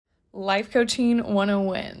Life Coaching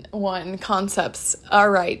 101 concepts. All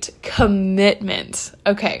right, commitment.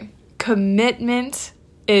 Okay, commitment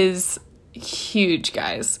is huge,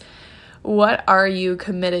 guys. What are you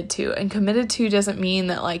committed to? And committed to doesn't mean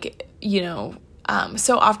that,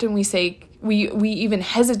 so often we say, we even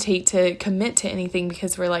hesitate to commit to anything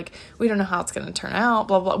because we're like, we don't know how it's going to turn out,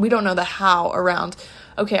 blah, blah. We don't know the how around,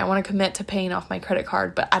 okay, I want to commit to paying off my credit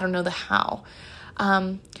card, but I don't know the how.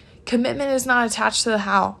 Commitment is not attached to the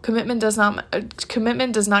how. Commitment does not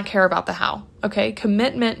care about the how. Okay?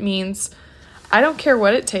 Commitment means I don't care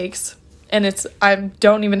what it takes, and I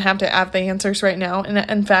don't even have to have the answers right now. And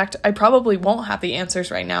in fact, I probably won't have the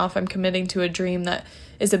answers right now if I'm committing to a dream that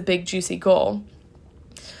is a big, juicy goal.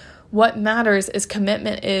 What matters is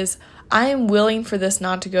commitment is I am willing for this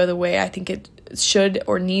not to go the way I think it should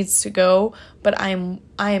or needs to go, but I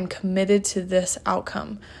am committed to this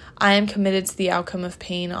outcome. I am committed to the outcome of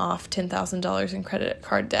paying off $10,000 in credit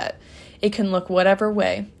card debt. It can look whatever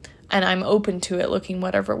way, and I'm open to it looking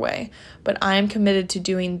whatever way, but I am committed to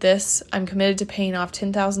doing this. I'm committed to paying off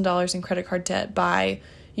 $10,000 in credit card debt by,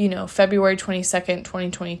 February 22nd,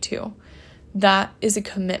 2022. That is a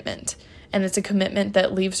commitment, and it's a commitment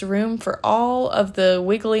that leaves room for all of the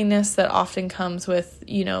wiggliness that often comes with,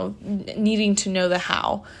 needing to know the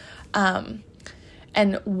how.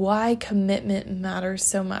 And why commitment matters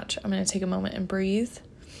so much. I'm going to take a moment and breathe.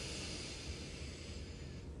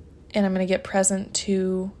 And I'm going to get present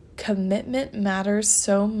to commitment matters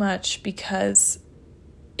so much because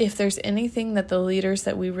if there's anything that the leaders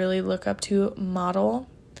that we really look up to model,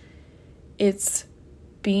 it's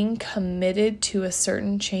being committed to a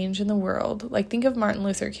certain change in the world. Like, think of Martin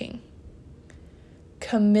Luther King.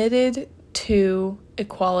 Committed to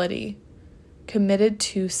equality. Committed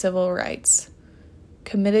to civil rights.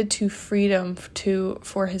 Committed to freedom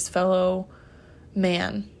for his fellow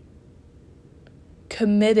man.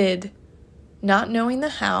 Committed, not knowing the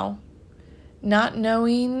how, not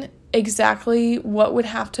knowing exactly what would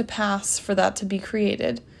have to pass for that to be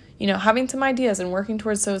created. Having some ideas and working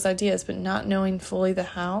towards those ideas, but not knowing fully the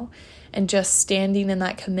how, and just standing in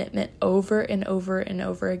that commitment over and over and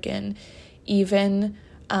over again, even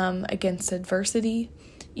against adversity,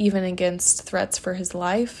 even against threats for his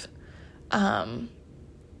life.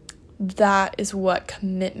 That is what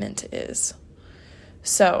commitment is.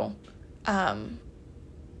 So,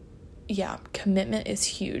 commitment is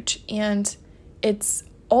huge. And it's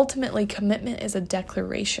ultimately, commitment is a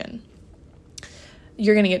declaration.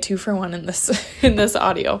 You're going to get 2 for 1 in this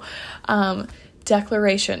audio.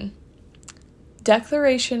 Declaration.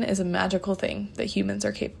 Declaration is a magical thing that humans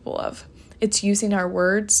are capable of. It's using our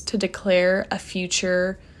words to declare a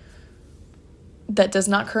future that does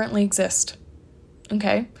not currently exist.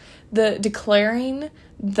 Okay? The declaring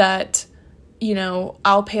that,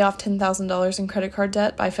 I'll pay off $10,000 in credit card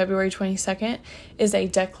debt by February 22nd is a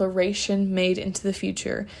declaration made into the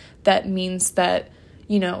future. That means that,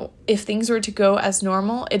 if things were to go as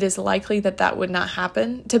normal, it is likely that would not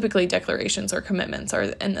happen. Typically, declarations or commitments are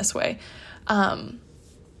in this way.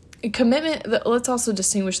 Commitment, let's also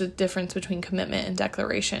distinguish the difference between commitment and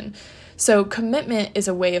declaration. So commitment is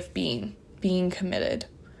a way of being committed.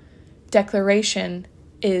 Declaration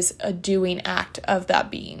is a doing act of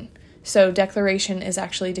that being. So declaration is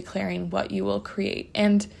actually declaring what you will create.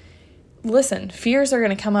 And listen, fears are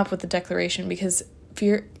going to come up with the declaration because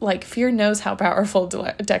fear knows how powerful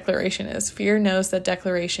declaration is. Fear knows that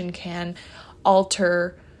declaration can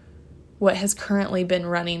alter what has currently been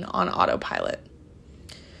running on autopilot.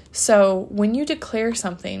 So when you declare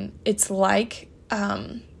something, it's like,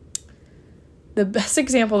 the best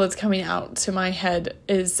example that's coming out to my head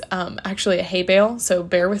is actually a hay bale, so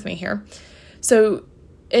bear with me here. So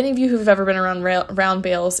any of you who've ever been around round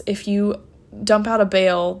bales, if you dump out a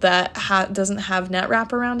bale that doesn't have net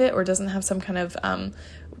wrap around it or doesn't have some kind of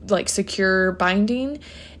secure binding,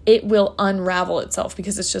 it will unravel itself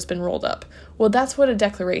because it's just been rolled up. Well, that's what a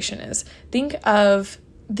declaration is. Think of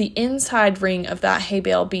the inside ring of that hay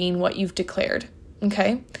bale being what you've declared,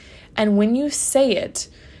 okay? And when you say it,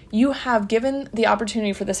 you have given the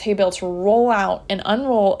opportunity for this hay bale to roll out and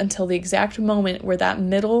unroll until the exact moment where that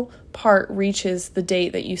middle part reaches the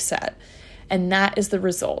date that you set. And that is the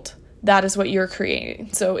result. That is what you're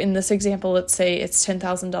creating. So in this example, let's say it's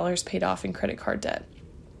 $10,000 paid off in credit card debt.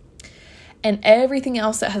 And everything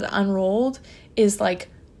else that has unrolled is like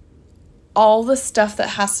all the stuff that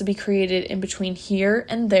has to be created in between here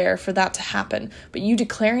and there for that to happen. But you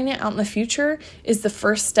declaring it out in the future is the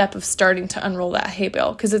first step of starting to unroll that hay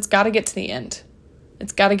bale because it's got to get to the end.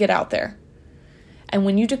 It's got to get out there. And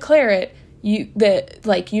when you declare it, you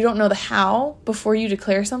don't know the how before you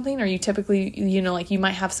declare something, or you typically, you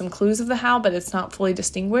might have some clues of the how, but it's not fully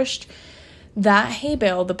distinguished. That hay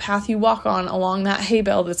bale, the path you walk on along that hay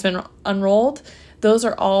bale that's been unrolled, those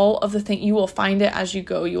are all of the things. You will find it as you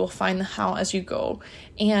go. You will find the how as you go.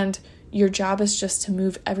 And your job is just to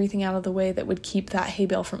move everything out of the way that would keep that hay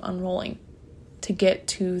bale from unrolling to get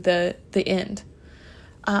to the end.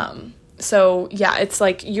 So yeah, it's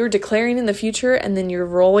like you're declaring in the future, and then you're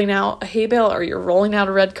rolling out a hay bale, or you're rolling out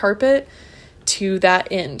a red carpet to that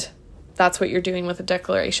end. That's what you're doing with a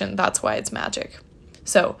declaration. That's why it's magic.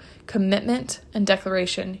 So commitment and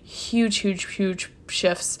declaration, huge, huge, huge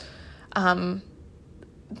shifts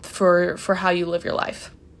for how you live your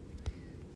life.